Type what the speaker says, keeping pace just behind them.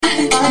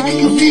Hi,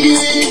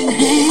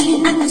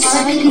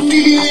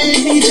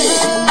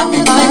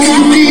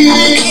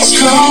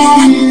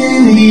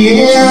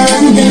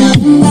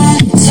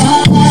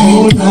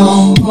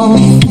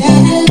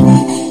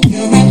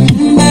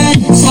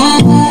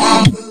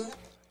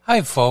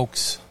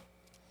 folks.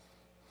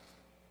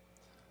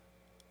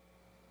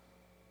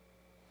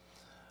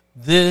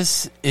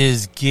 This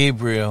is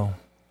Gabriel.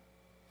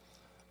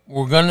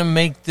 We're going to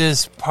make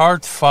this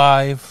part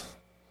 5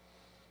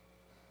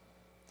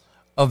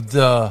 of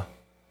the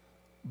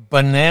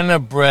banana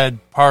bread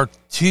part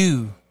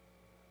 2,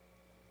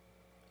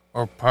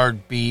 or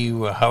part B,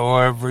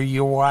 however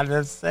you want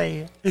to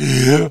say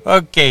it.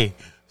 Okay,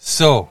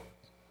 so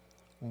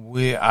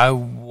I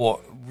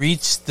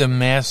reached the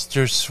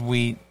master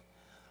suite.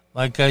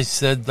 Like I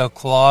said, the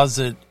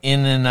closet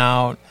in and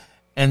out,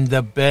 and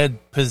the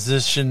bed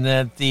positioned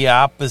at the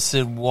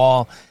opposite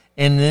wall.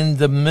 And in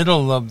the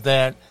middle of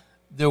that,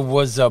 there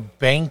was a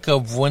bank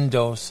of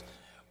windows,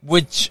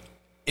 which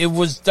it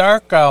was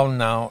dark out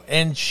now,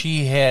 and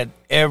she had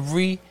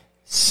every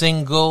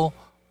single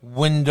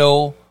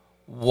window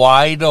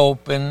wide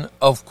open.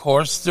 Of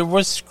course, there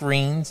were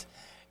screens,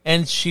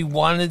 and she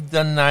wanted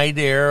the night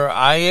air.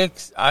 I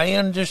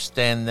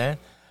understand that,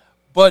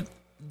 but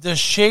the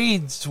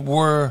shades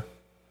were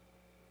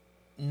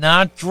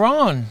not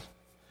drawn.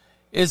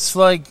 It's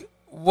like,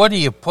 what are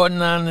you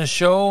putting on the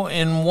show?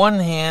 In one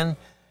hand,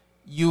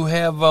 you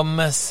have a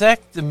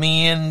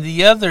mastectomy. In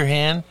the other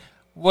hand,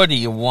 what do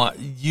you want?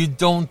 You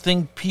don't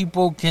think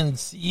people can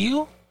see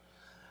you?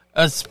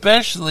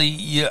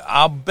 Especially,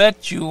 I'll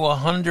bet you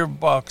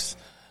 $100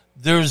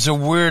 there's a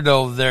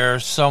weirdo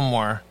there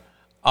somewhere.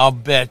 I'll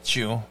bet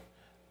you.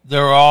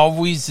 There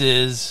always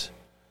is.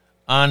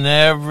 On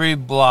every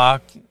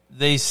block,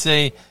 they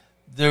say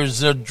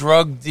there's a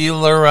drug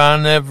dealer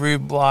on every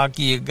block.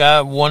 You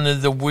got one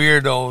of the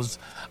weirdos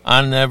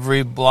on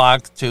every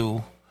block,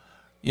 too.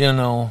 You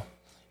know,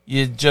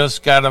 you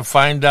just got to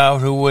find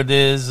out who it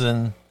is,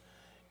 and,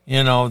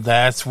 you know,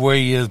 that's where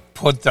you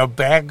put the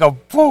bag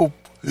of poop.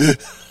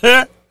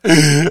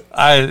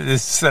 I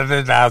set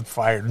it on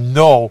fire.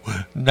 No,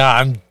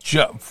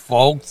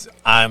 folks,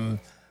 I'm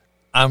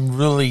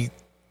really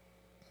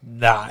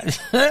not.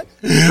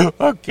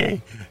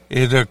 Okay,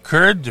 it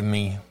occurred to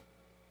me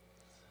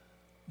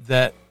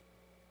that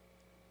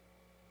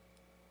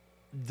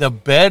the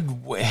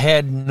bed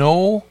had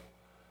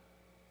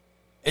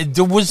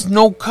there was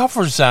no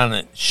covers on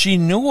it. She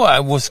knew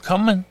I was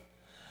coming.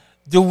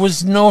 There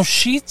was no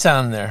sheets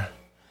on there.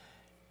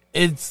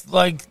 It's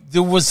like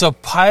there was a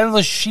pile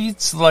of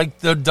sheets like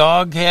the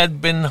dog had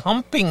been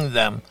humping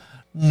them.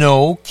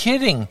 No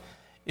kidding.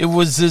 It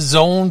was his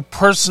own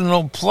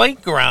personal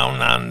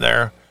playground on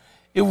there.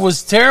 It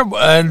was terrible.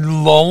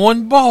 And lo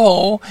and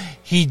behold,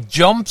 he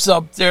jumps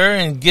up there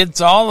and gets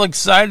all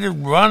excited,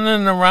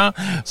 running around,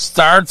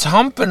 starts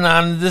humping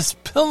on this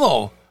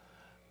pillow.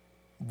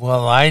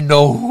 Well, I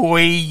know who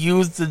he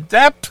used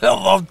that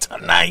pillow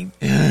tonight.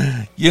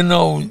 You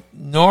know,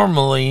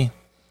 normally,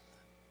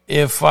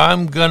 if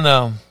I'm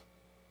gonna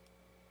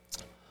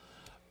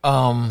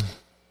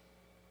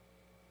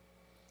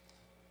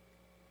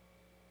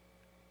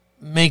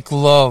make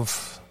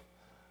love,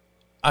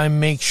 I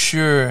make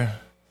sure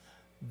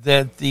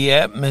that the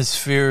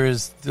atmosphere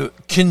is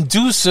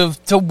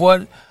conducive to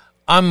what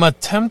I'm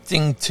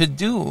attempting to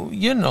do,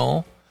 you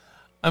know.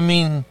 I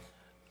mean,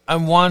 I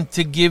want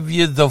to give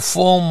you the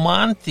full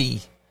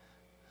Monty.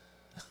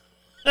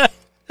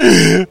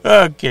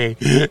 Okay.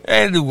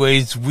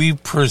 Anyways, we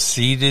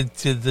proceeded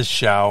to the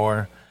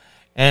shower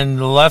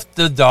and left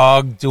the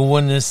dog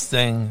doing his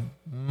thing.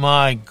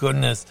 My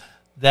goodness,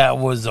 that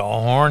was a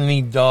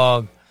horny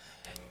dog.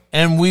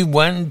 And we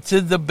went into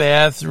the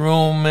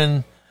bathroom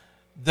and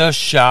the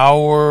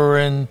shower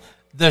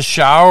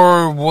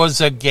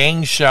was a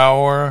gang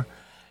shower,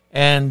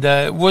 and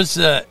it was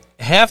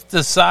half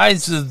the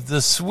size of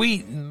the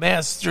suite,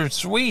 master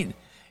suite.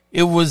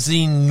 It was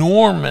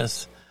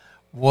enormous.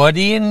 What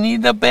do you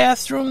need a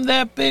bathroom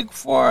that big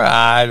for?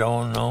 I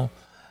don't know.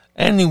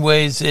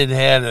 Anyways, it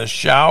had a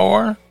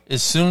shower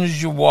as soon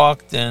as you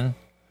walked in,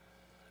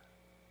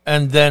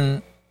 and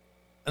then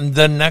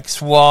the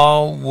next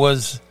wall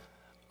was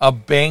a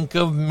bank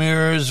of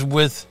mirrors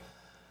with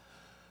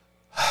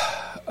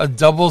a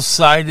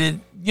double-sided,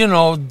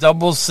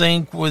 double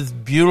sink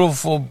with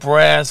beautiful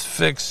brass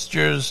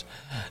fixtures.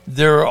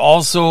 There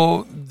was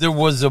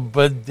a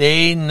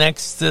bidet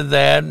next to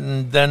that,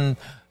 and then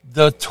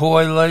the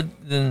toilet,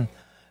 and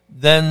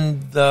then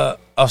a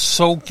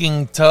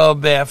soaking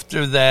tub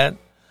after that,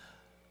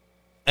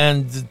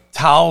 and the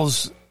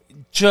towels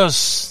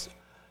just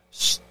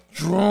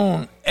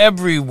strewn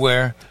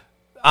everywhere,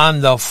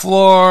 on the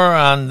floor,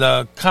 on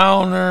the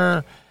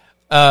counter,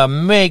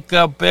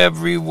 makeup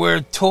everywhere,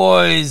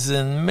 toys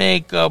and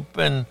makeup.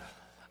 And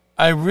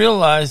I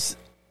realized,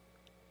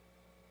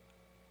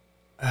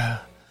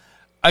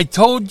 I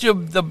told you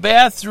the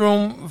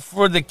bathroom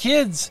for the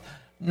kids.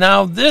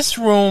 Now this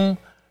room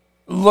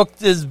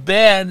looked as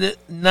bad,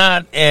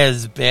 not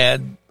as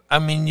bad. I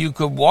mean, you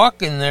could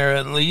walk in there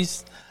at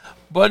least,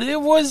 but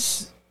it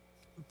was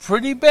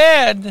pretty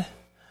bad.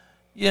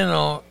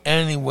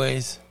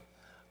 Anyways,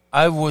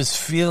 I was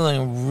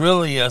feeling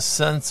really a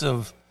sense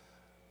of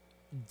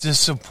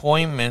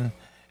disappointment,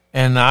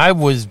 and I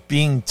was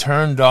being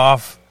turned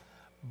off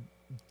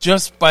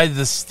just by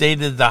the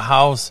state of the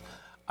house.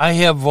 I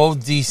have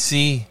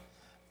ODC.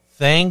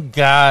 Thank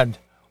God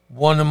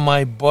one of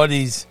my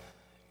buddies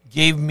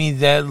gave me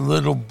that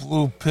little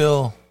blue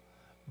pill,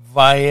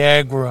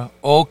 Viagra.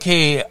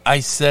 Okay, I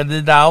said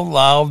it out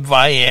loud,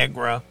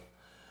 Viagra.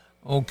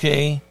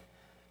 Okay,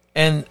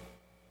 and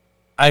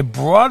I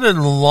brought it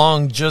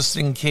along just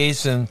in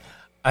case, and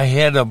I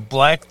had a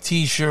black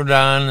t-shirt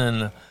on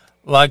and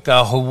like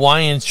a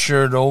Hawaiian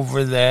shirt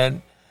over that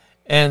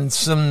and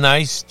some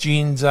nice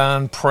jeans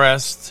on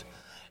pressed,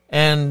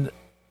 and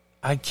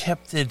I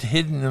kept it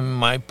hidden in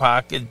my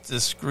pocket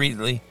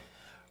discreetly,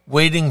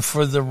 waiting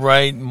for the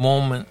right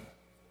moment.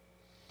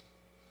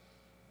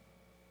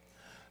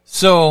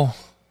 So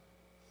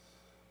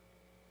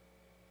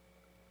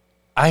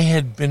I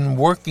had been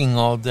working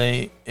all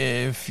day.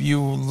 If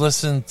you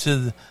listened to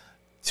the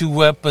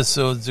 2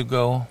 episodes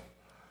ago,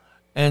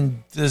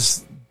 and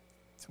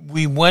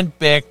we went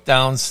back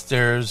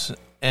downstairs,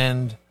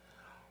 and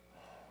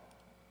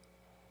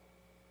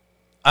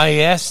I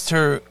asked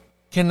her,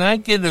 can I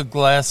get a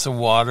glass of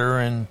water?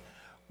 And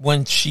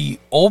when she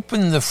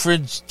opened the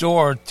fridge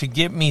door to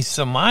get me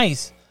some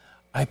ice,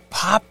 I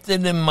popped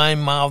it in my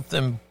mouth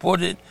and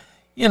put it,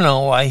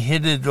 I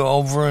hid it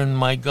over in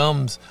my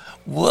gums.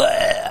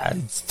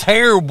 It's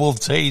terrible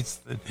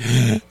tasting.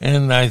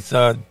 And I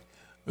thought,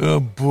 oh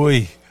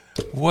boy,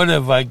 what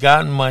have I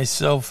gotten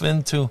myself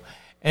into?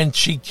 And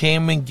she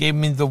came and gave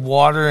me the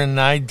water, and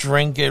I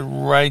drank it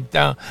right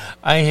down.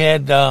 I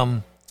had,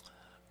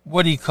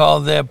 what do you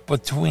call that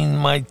between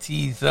my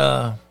teeth?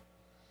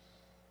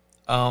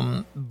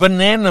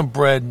 Banana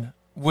bread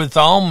with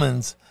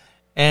almonds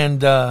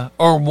and,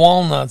 or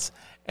walnuts.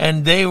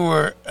 And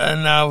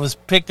I was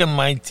picking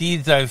my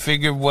teeth. I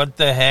figured, what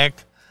the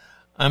heck?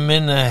 I'm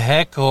in a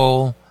heck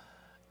hole.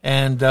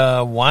 And,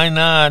 why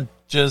not?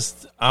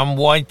 I'm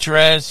white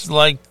trash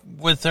like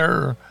with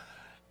her.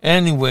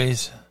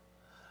 Anyways,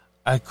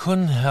 I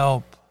couldn't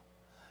help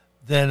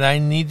that I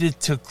needed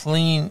to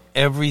clean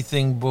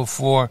everything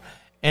before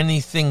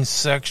anything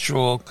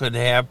sexual could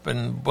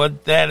happen,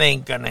 but that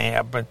ain't gonna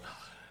happen.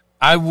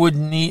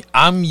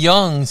 I'm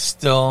young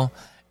still,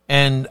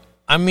 and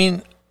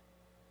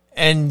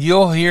and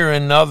you'll hear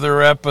in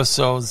other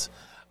episodes,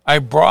 I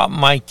brought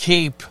my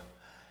cape,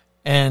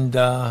 and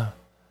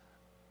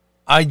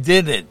I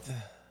did it.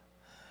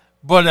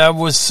 But I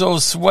was so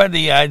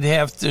sweaty I'd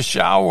have to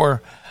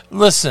shower.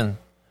 Listen,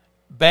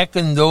 back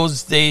in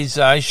those days,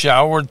 I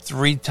showered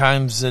 3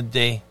 times a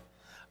day.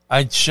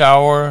 I'd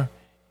shower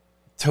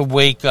to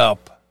wake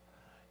up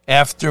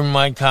after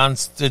my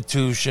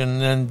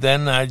constitution, and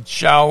then I'd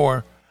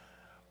shower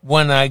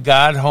when I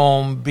got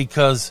home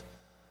because,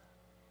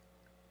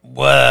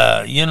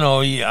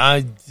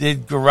 I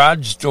did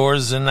garage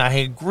doors and I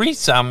had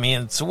grease on me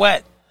and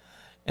sweat,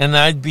 and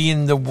I'd be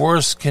in the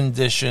worst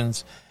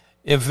conditions.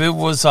 If it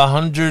was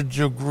 100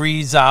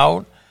 degrees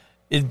out,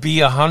 it'd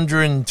be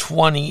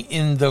 120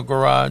 in the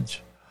garage,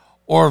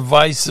 or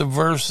vice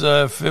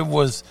versa. If it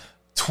was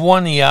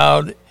 20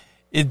 out,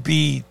 it'd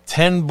be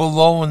 10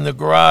 below in the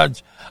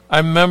garage. I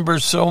remember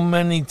so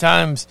many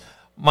times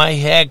my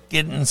hat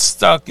getting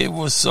stuck. It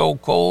was so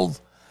cold.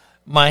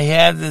 My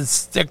hat would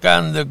stick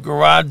on the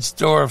garage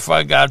door if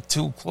I got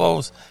too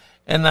close,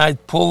 and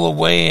I'd pull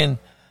away and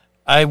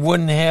I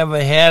wouldn't have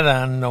a hat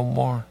on no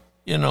more.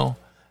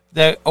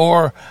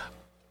 Or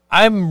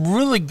I'm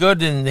really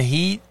good in the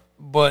heat,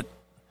 but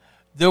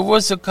there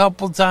was a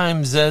couple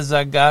times as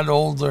I got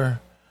older,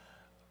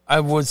 I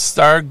would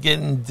start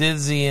getting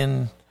dizzy,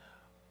 and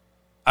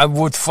I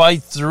would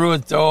fight through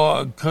it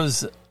though,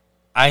 because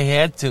I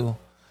had to.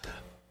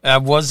 I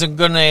wasn't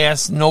going to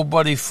ask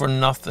nobody for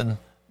nothing.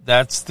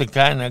 That's the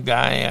kind of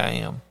guy I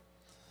am.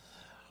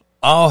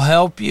 I'll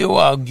help you.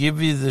 I'll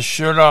give you the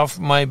shirt off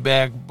my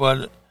back,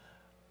 but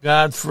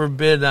God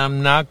forbid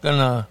I'm not going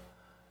to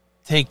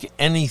take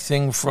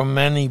anything from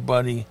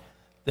anybody.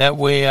 That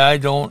way I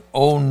don't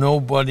owe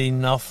nobody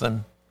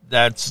nothing.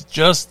 That's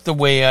just the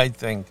way I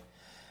think.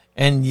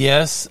 And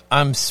yes,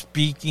 I'm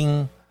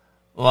speaking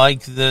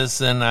like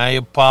this, and I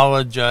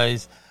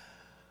apologize.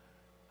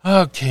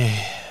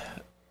 Okay,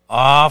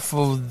 off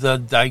of the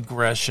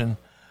digression.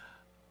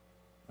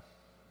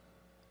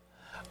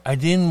 I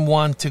didn't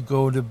want to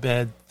go to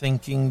bed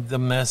thinking the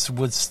mess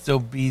would still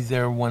be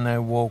there when I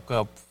woke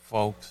up,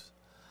 folks.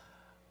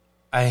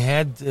 I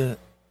had to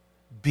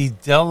be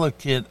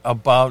delicate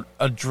about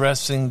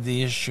addressing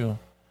the issue,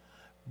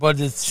 but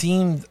it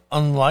seemed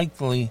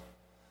unlikely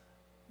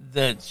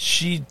that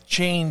she'd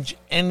change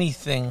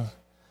anything.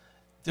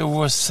 There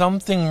was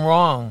something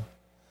wrong.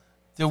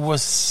 There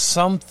was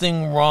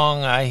something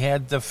wrong. I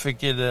had to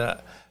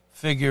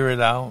figure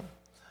it out.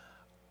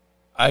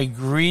 I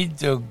agreed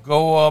to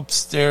go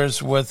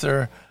upstairs with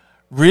her,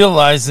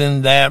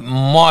 realizing that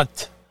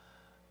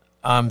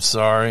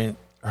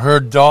her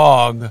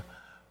dog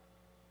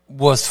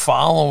was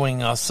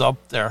following us up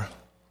there.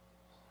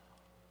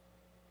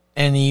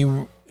 and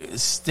he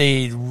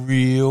stayed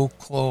real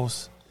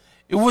close.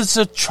 It was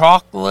a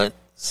chocolate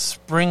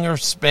Springer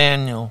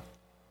Spaniel.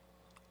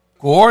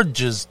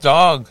 Gorgeous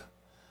dog.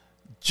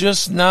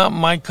 Just not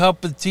my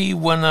cup of tea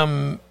when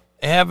I'm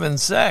having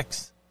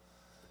sex.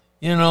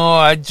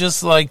 I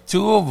just like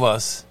two of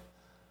us.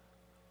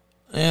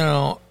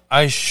 I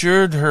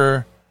assured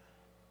her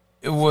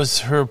it was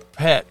her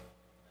pet.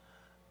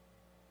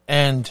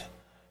 And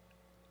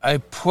I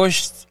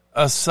pushed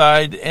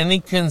aside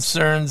any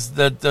concerns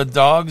that the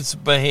dog's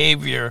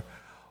behavior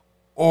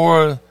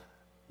or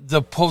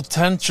the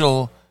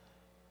potential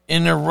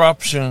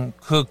interruption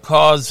could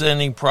cause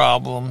any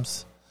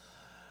problems.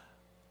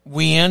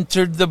 We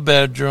entered the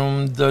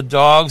bedroom. The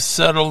dog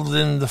settled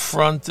in the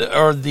front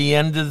or the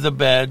end of the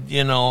bed,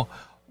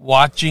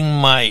 watching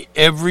my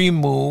every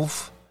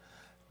move.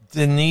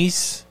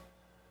 Denise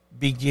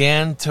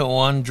began to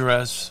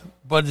undress,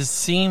 but it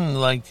seemed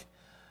like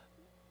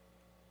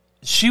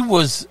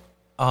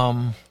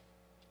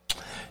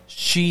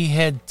she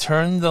had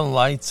turned the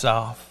lights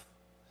off,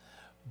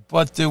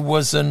 but there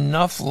was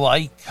enough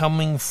light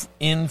coming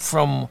in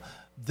from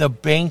the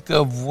bank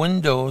of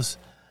windows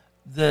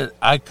that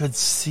I could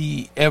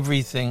see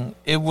everything.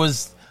 It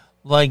was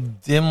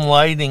like dim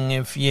lighting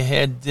if you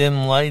had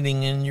dim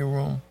lighting in your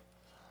room.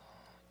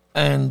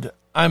 And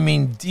I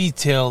mean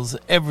details,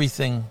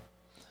 everything.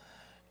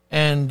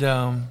 And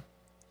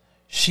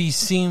she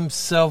seemed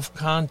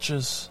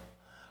self-conscious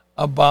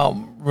about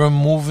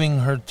removing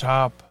her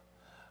top.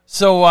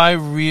 So I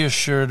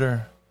reassured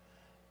her.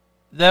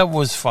 That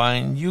was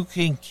fine. You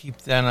can keep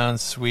that on,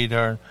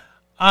 sweetheart.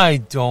 I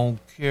don't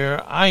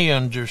care. I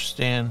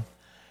understand.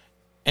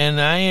 And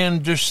I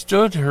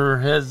understood her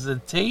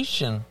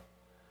hesitation.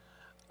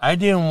 I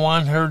didn't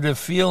want her to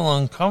feel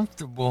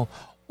uncomfortable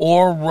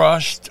or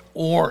rushed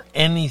or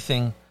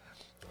anything.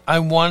 I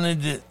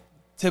wanted it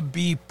to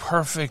be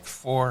perfect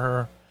for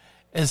her.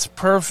 As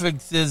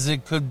perfect as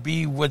it could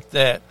be with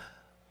that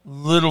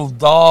little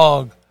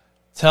dog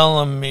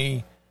telling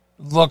me,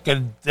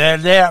 looking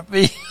dead at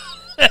me.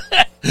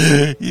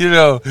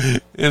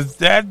 If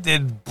that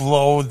didn't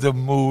blow the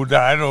mood,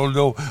 I don't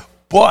know.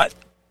 But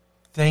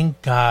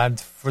thank God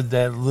for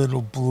that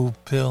little blue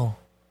pill.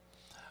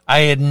 I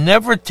had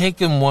never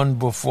taken one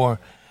before.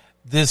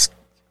 This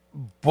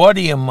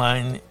buddy of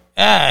mine,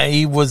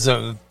 he was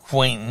an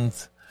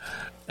acquaintance,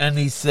 and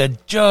he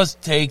said,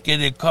 just take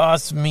it. It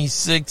cost me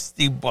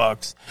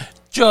 $60.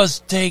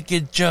 Just take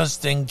it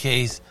just in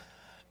case.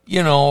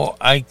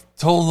 I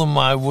told him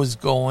I was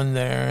going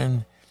there,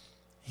 and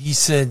he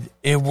said,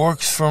 it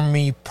works for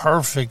me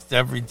perfect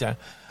every time.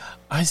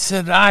 I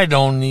said, I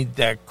don't need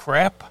that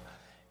crap.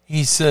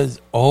 He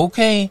says,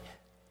 okay,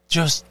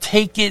 just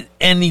take it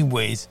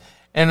anyways.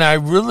 And I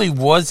really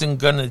wasn't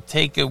going to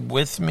take it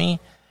with me.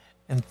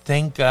 And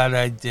thank God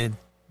I did.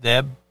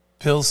 That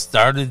pill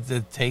started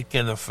to take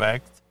an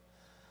effect.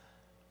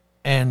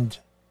 And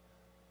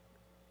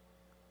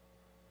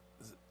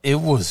it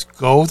was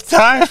go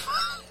time.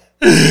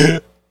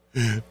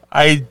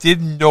 I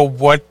didn't know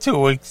what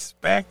to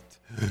expect.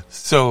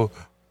 So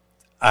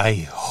I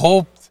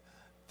hoped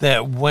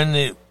that when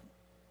it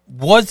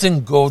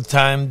wasn't go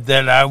time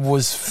that I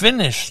was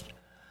finished.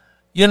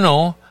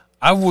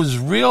 I was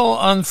real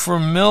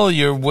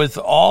unfamiliar with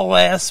all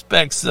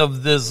aspects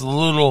of this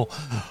little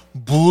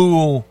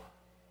blue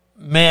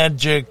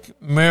magic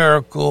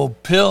miracle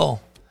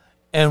pill.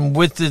 And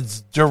with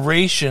its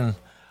duration,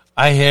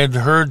 I had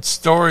heard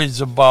stories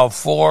about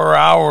 4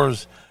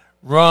 hours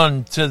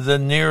run to the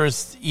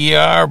nearest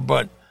ER,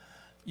 but,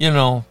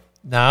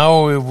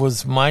 now it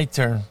was my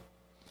turn.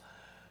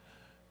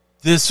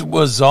 This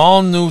was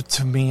all new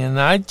to me, and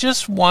I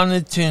just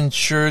wanted to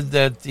ensure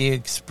that the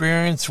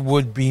experience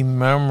would be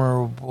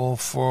memorable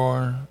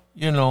for,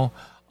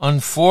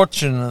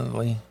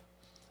 unfortunately,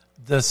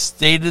 the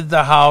state of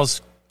the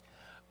house,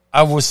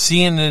 I was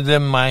seeing it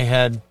in my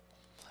head.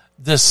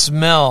 The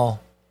smell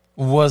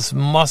was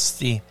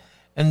musty,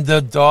 and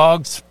the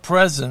dog's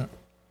presence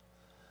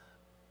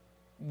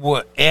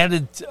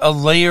added a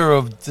layer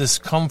of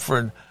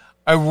discomfort.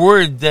 I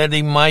worried that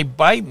he might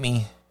bite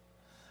me,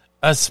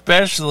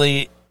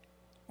 especially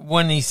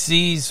when he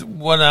sees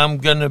what I'm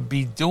going to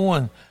be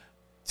doing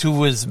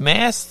to his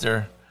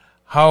master.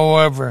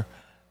 However,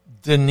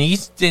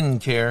 Denise didn't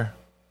care.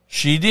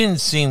 She didn't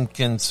seem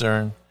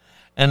concerned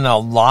and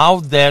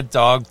allowed that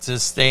dog to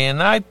stay.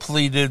 And I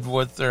pleaded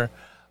with her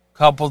a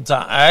couple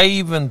times. I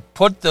even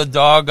put the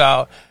dog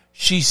out.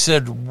 She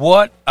said,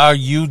 "What are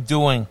you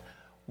doing?"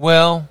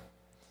 Well,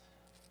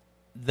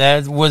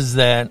 that was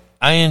that.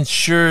 I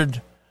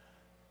ensured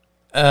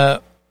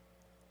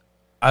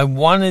I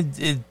wanted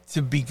it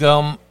to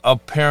become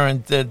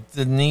apparent that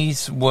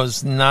Denise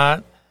was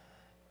not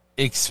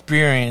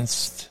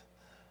experienced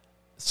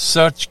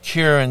such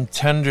care and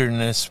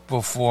tenderness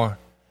before.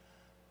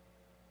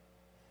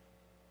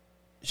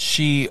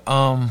 She,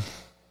 how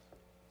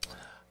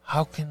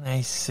can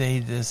I say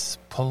this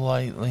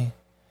politely?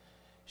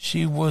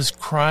 She was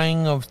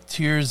crying of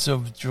tears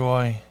of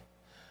joy,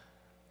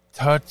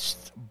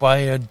 touched by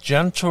a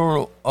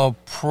gentle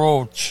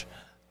approach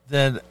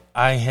that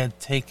I had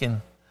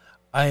taken.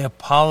 I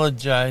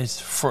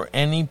apologized for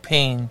any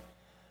pain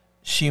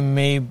she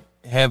may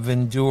have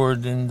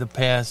endured in the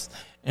past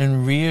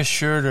and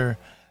reassured her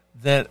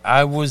that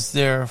I was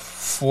there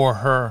for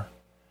her.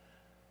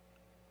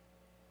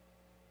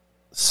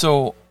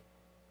 So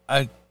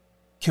I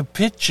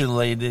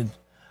capitulated.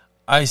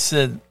 I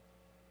said,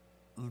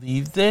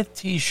 leave that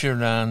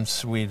t-shirt on,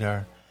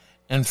 sweetheart.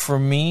 And for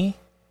me,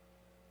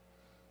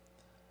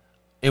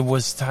 it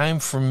was time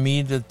for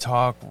me to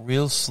talk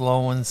real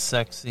slow and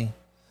sexy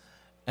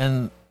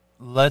and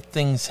let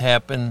things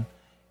happen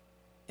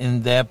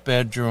in that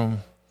bedroom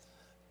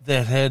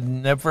that had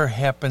never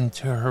happened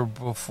to her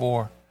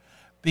before,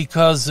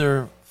 because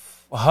her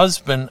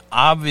husband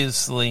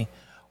obviously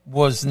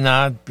was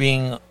not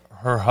being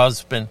her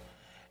husband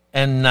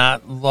and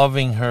not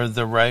loving her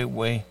the right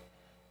way.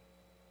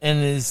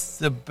 And is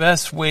the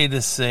best way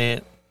to say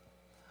it,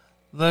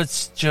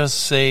 let's just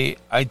say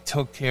I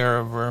took care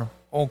of her,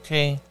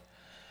 okay?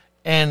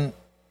 And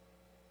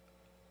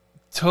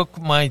took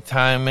my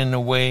time in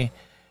a way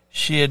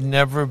she had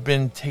never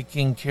been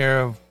taken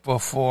care of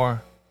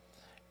before.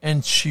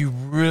 And she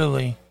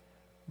really,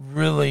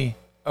 really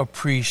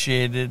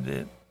appreciated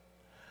it.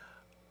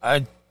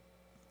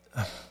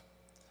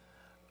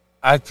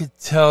 I could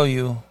tell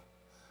you,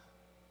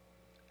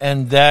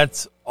 and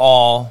that's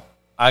all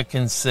I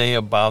can say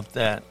about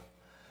that.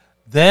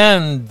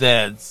 Then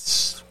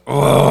that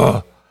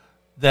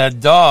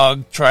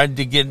dog tried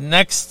to get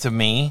next to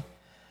me,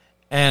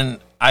 and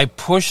I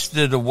pushed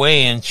it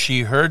away, and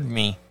she heard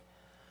me.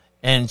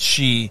 And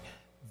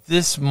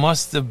this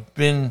must have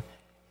been,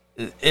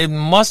 it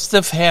must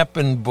have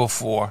happened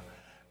before.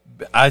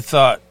 I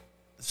thought,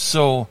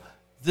 so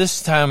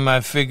this time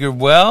I figured,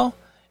 well,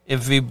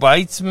 if he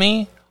bites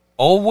me,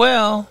 oh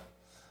well.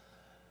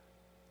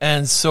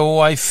 And so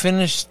I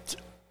finished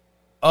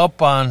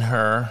up on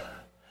her,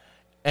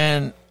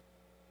 and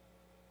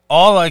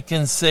all I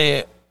can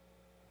say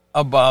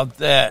about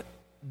that,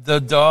 the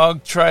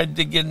dog tried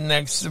to get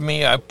next to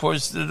me, I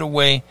pushed it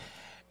away,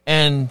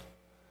 and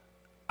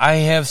I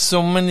have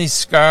so many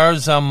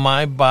scars on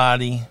my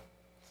body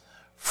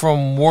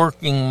from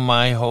working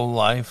my whole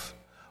life.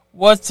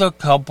 What's a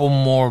couple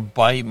more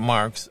bite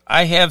marks?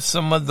 I have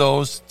some of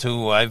those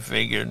too, I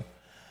figured.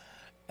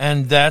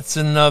 And that's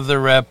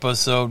another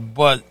episode.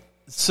 But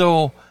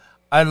so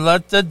I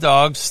let the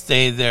dog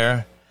stay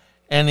there,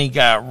 and he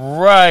got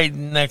right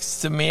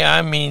next to me.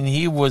 I mean,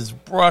 he was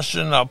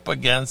brushing up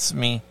against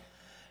me.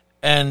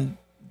 And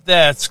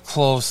that's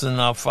close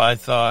enough, I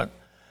thought.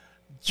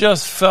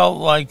 Just felt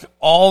like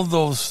all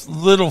those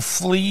little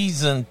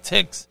fleas and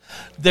ticks,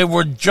 they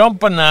were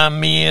jumping on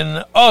me,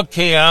 and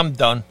okay, I'm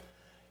done.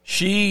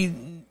 She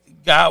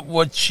got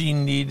what she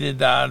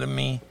needed out of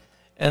me,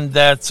 and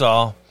that's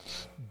all.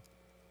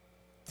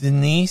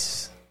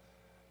 Denise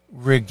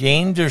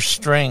regained her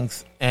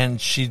strength,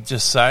 and she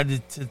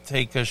decided to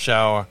take a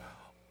shower.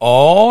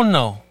 Oh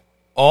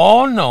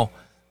no,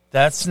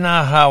 that's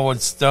not how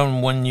it's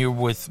done when you're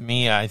with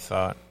me, I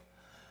thought.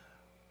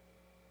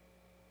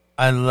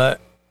 I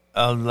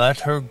let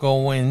her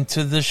go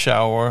into the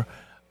shower.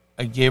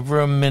 I gave her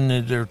a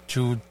minute or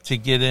two to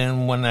get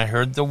in when I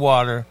heard the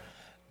water.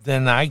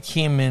 Then I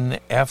came in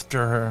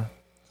after her,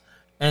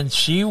 and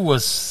she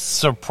was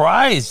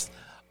surprised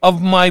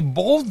of my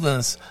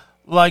boldness,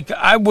 like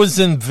I was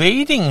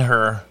invading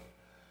her.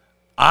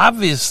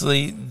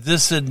 Obviously,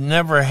 this had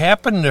never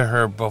happened to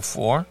her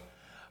before.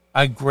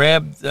 I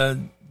grabbed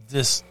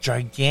this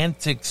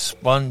gigantic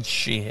sponge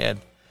she had,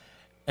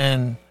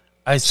 and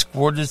I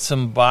squirted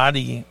some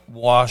body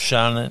wash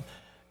on it,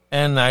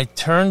 and I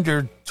turned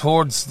her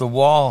towards the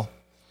wall.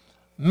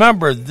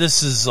 Remember,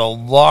 this is a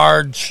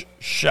large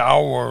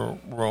shower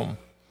room.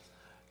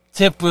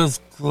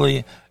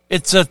 Typically,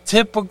 it's a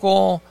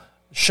typical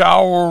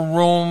shower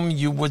room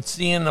you would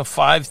see in a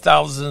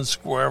 5,000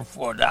 square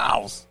foot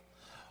house.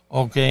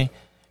 Okay?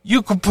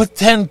 You could put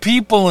 10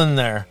 people in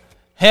there.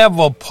 Have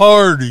a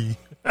party.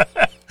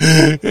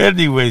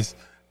 Anyways,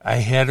 I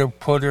had her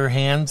put her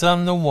hands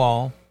on the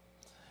wall,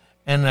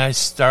 and I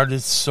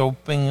started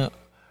soaping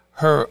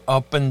her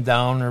up and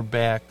down her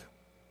back.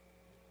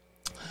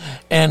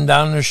 And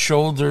on her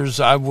shoulders,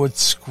 I would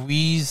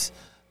squeeze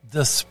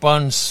the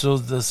sponge so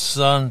the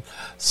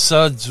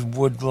suds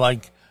would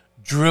like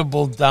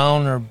dribble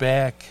down her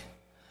back.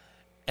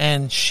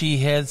 And she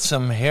had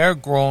some hair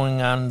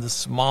growing on the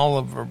small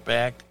of her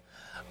back.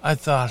 I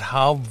thought,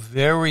 how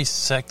very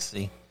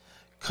sexy,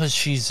 'cause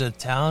she's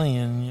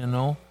Italian, you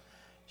know.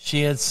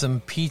 She had some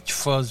peach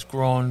fuzz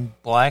growing,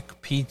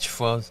 black peach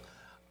fuzz.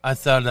 I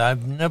thought,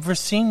 I've never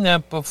seen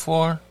that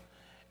before.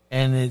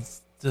 And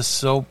the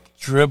soap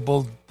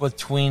dribbled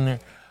between her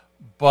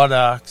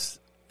buttocks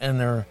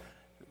and her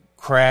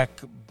crack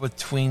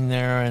between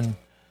there,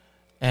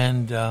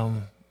 and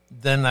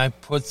then I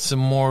put some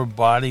more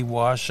body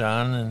wash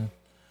on, and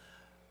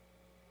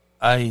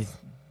I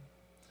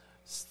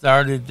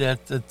started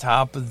at the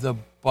top of the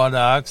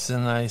buttocks,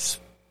 and I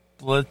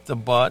split the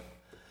butt,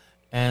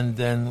 and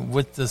then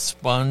with the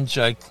sponge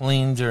I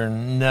cleaned her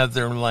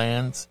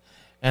netherlands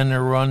and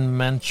her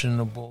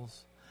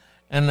unmentionables.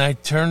 And I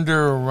turned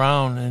her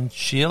around, and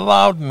she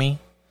allowed me,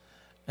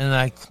 and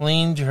I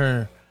cleaned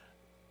her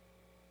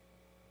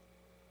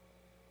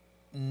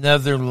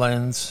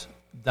Netherlands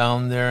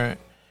down there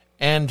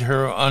and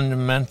her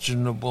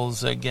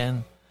unmentionables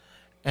again.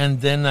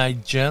 And then I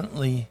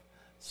gently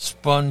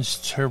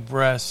sponged her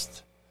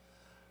breast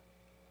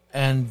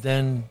and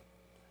then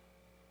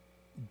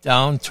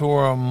down to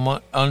her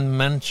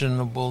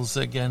unmentionables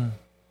again,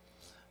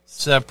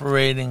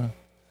 separating,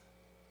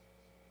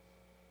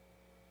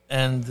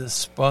 and the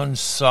sponge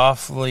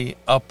softly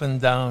up and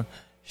down.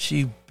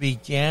 She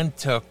began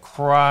to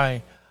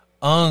cry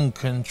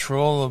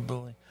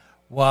uncontrollably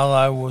while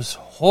I was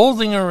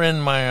holding her in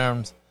my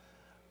arms.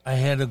 I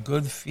had a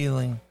good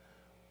feeling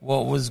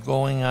what was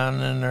going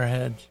on in her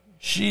head.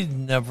 She'd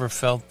never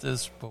felt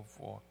this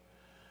before,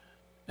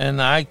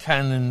 and I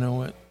kind of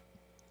knew it.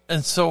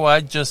 And so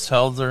I just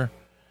held her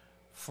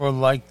for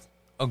like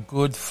a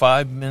good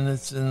 5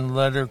 minutes and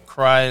let her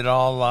cry it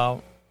all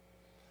out.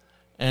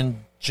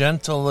 And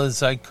gentle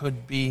as I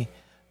could be,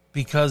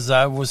 because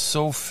I was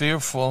so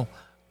fearful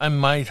I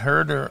might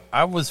hurt her.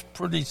 I was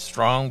pretty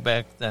strong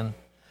back then,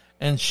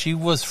 and she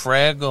was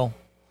fragile.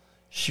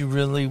 She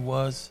really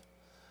was.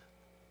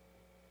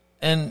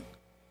 And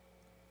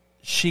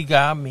she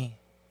got me,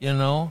 you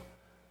know.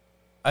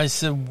 I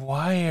said,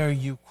 "Why are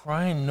you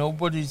crying?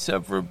 Nobody's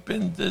ever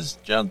been this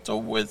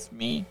gentle with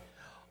me."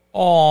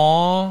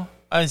 "Aw,"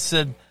 I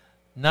said,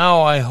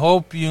 "now I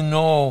hope you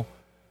know,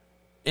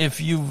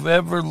 if you've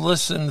ever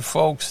listened,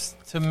 folks,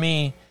 to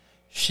me,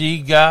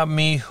 she got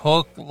me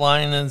hook,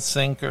 line, and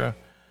sinker.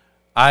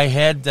 I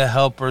had to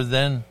help her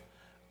then.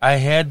 I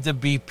had to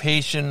be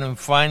patient and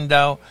find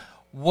out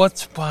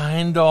what's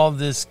behind all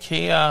this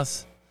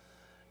chaos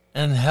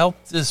and help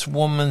this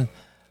woman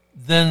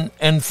then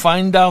and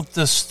find out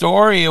the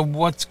story of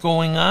what's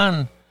going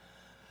on.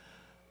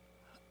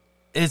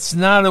 It's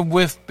not a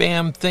whiff,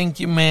 bam, thank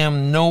you,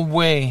 ma'am, no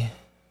way.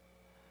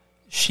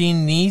 She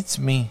needs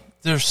me.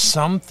 There's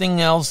something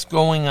else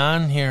going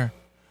on here.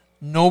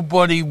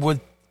 Nobody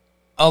would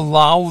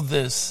allow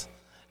this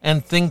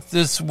and think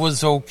this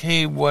was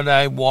okay, what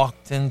I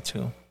walked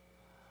into.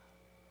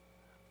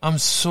 I'm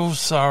so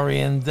sorry."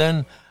 And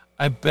then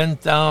I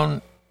bent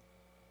down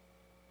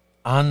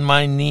on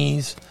my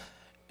knees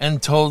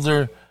and told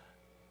her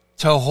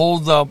to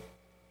hold up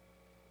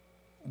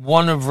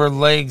one of her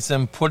legs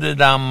and put it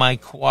on my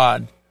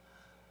quad,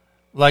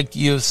 like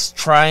you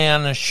try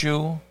on a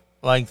shoe,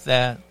 like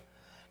that.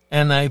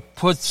 And I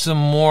put some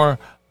more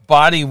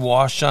body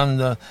wash on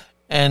the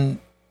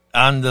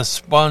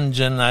sponge,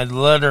 and I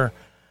let her.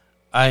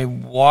 I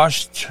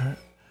washed her.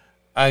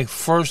 I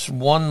first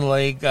one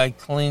leg, I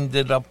cleaned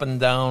it up and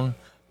down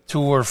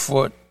to her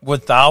foot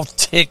without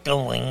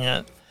tickling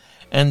it,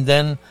 and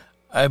then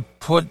I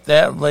put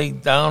that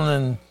leg down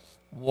and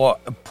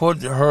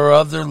put her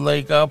other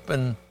leg up,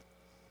 and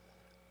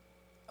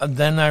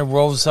then I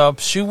rose up.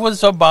 She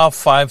was about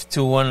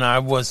 5'2", and I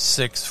was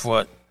 6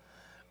 foot.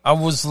 I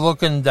was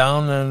looking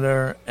down at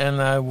her,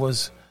 and I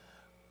was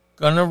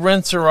gonna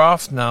rinse her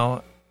off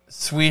now.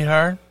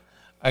 "Sweetheart,"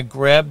 I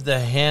grabbed the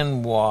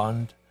hand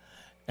wand,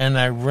 and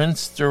I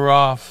rinsed her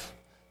off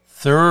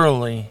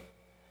thoroughly,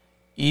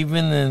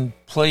 even in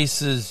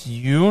places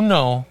you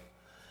know.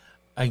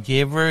 I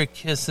gave her a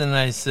kiss, and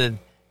I said,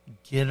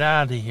 "Get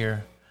out of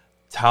here.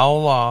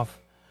 Towel off.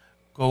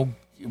 Go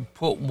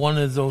put one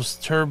of those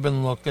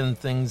turban-looking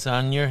things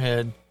on your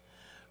head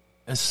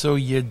so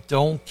you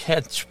don't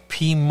catch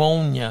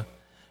pneumonia."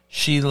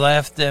 She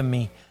laughed at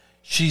me.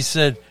 She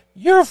said,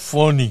 "You're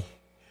funny."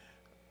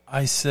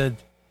 I said,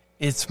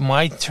 "It's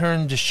my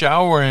turn to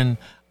shower, and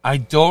I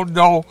don't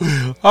know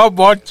how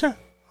much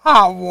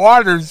hot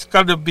water's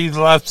going to be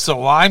left,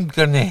 so I'm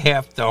going to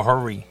have to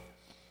hurry.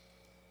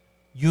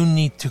 You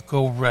need to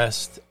go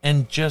rest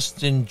and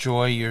just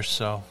enjoy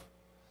yourself."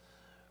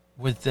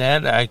 With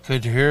that, I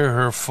could hear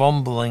her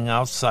fumbling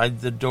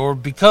outside the door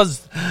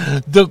because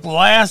the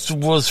glass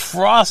was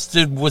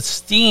frosted with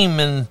steam,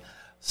 and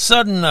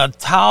sudden a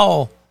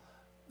towel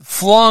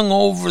flung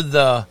over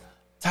the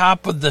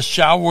top of the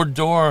shower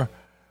door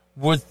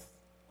with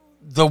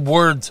the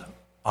words,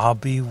 "I'll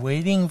be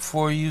waiting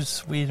for you,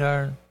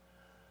 sweetheart."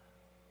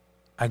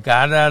 I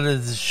got out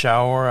of the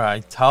shower. I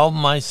toweled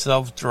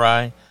myself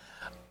dry.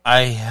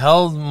 I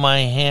held my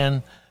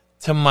hand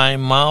to my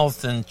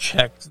mouth and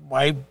checked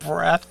my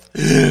breath.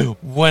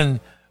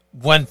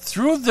 Went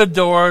through the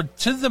door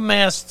to the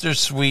master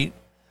suite.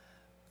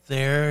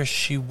 There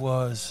she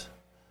was.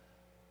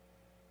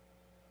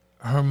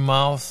 Her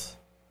mouth,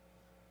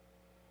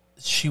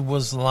 she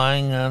was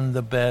lying on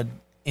the bed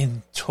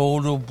in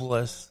total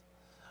bliss.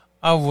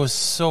 I was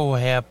so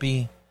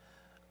happy.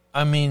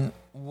 I mean,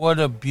 what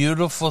a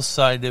beautiful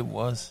sight it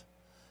was.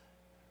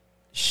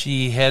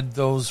 She had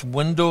those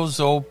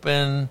windows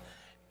open,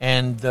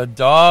 and the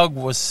dog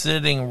was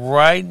sitting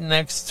right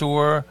next to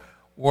her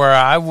where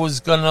I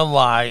was going to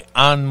lie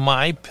on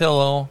my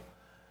pillow.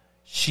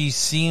 She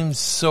seemed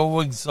so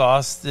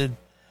exhausted,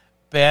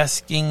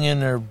 basking in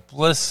her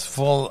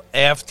blissful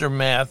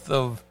aftermath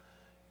of,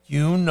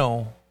 you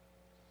know.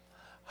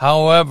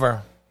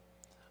 However,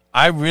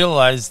 I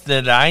realized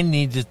that I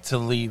needed to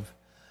leave,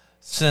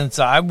 since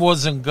I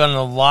wasn't going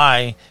to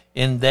lie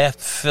in that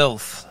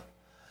filth.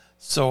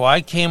 So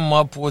I came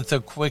up with a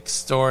quick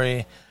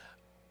story.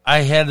 I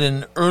had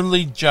an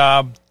early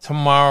job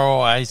tomorrow,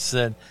 I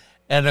said,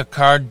 at a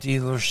car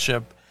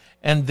dealership,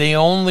 and they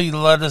only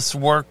let us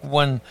work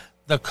when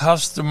the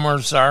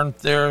customers aren't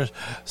there,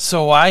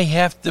 so I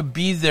have to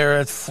be there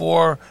at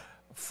 4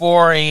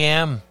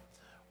 a.m.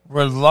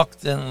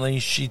 Reluctantly,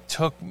 she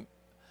took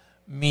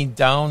me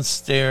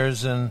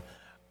downstairs, and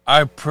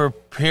I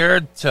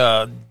prepared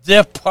to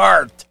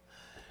depart,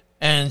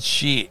 and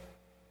she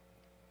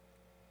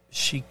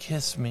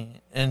kissed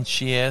me, and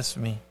she asked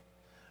me,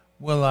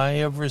 "Will I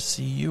ever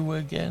see you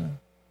again?"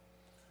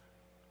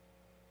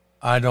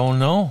 "I don't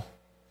know.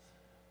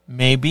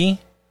 Maybe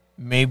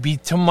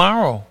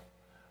tomorrow."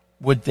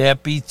 "Would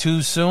that be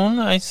too soon?"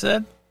 I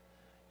said.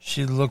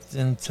 She looked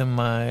into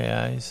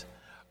my eyes.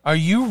 "Are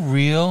you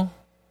real?"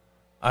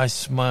 I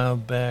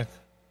smiled back.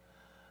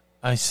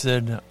 I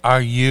said,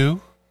 "Are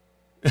you?"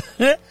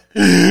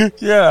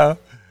 Yeah.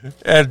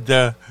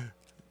 And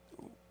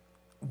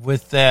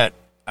with that,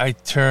 I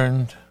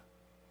turned,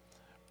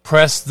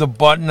 pressed the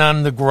button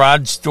on the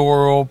garage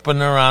door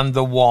opener on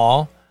the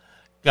wall,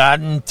 got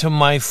into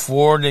my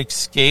Ford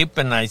Escape,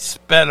 and I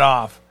sped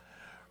off.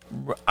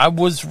 I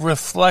was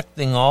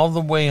reflecting all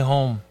the way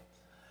home.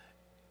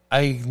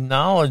 I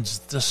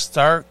acknowledged the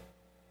stark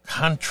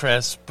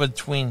contrast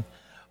between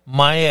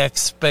my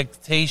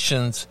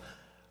expectations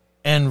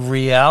and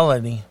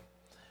reality.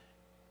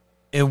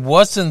 It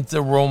wasn't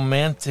the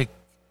romantic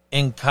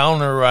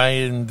encounter I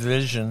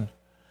envisioned,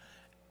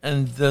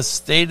 and the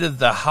state of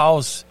the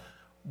house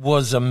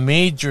was a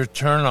major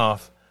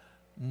turnoff.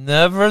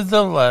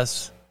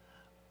 Nevertheless,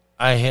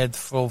 I had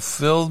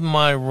fulfilled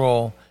my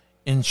role,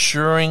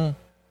 ensuring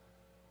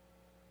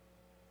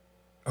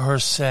her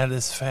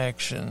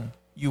satisfaction.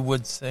 You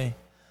would say,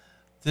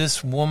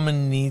 "This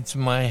woman needs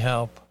my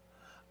help.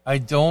 I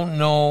don't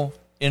know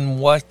in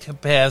what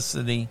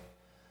capacity,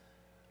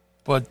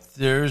 but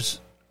there's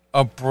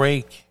a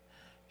break.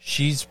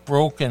 She's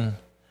broken,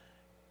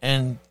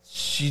 and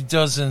she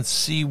doesn't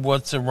see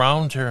what's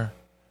around her.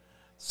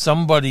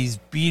 Somebody's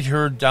beat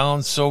her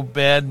down so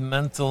bad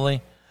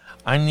mentally.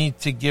 I need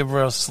to give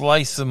her a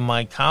slice of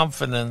my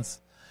confidence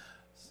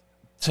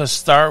to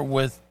start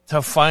with,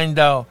 to find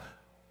out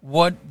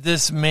what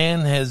this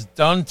man has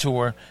done to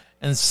her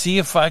and see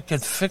if I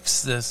could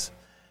fix this.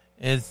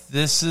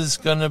 This is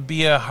going to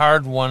be a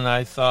hard one,"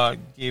 I thought,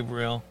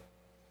 Gabriel.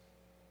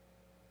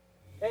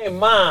 "Hey,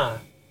 Ma,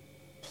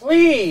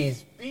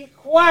 please be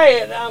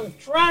quiet. I'm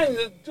trying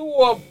to do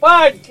a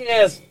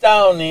podcast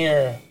down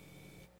here."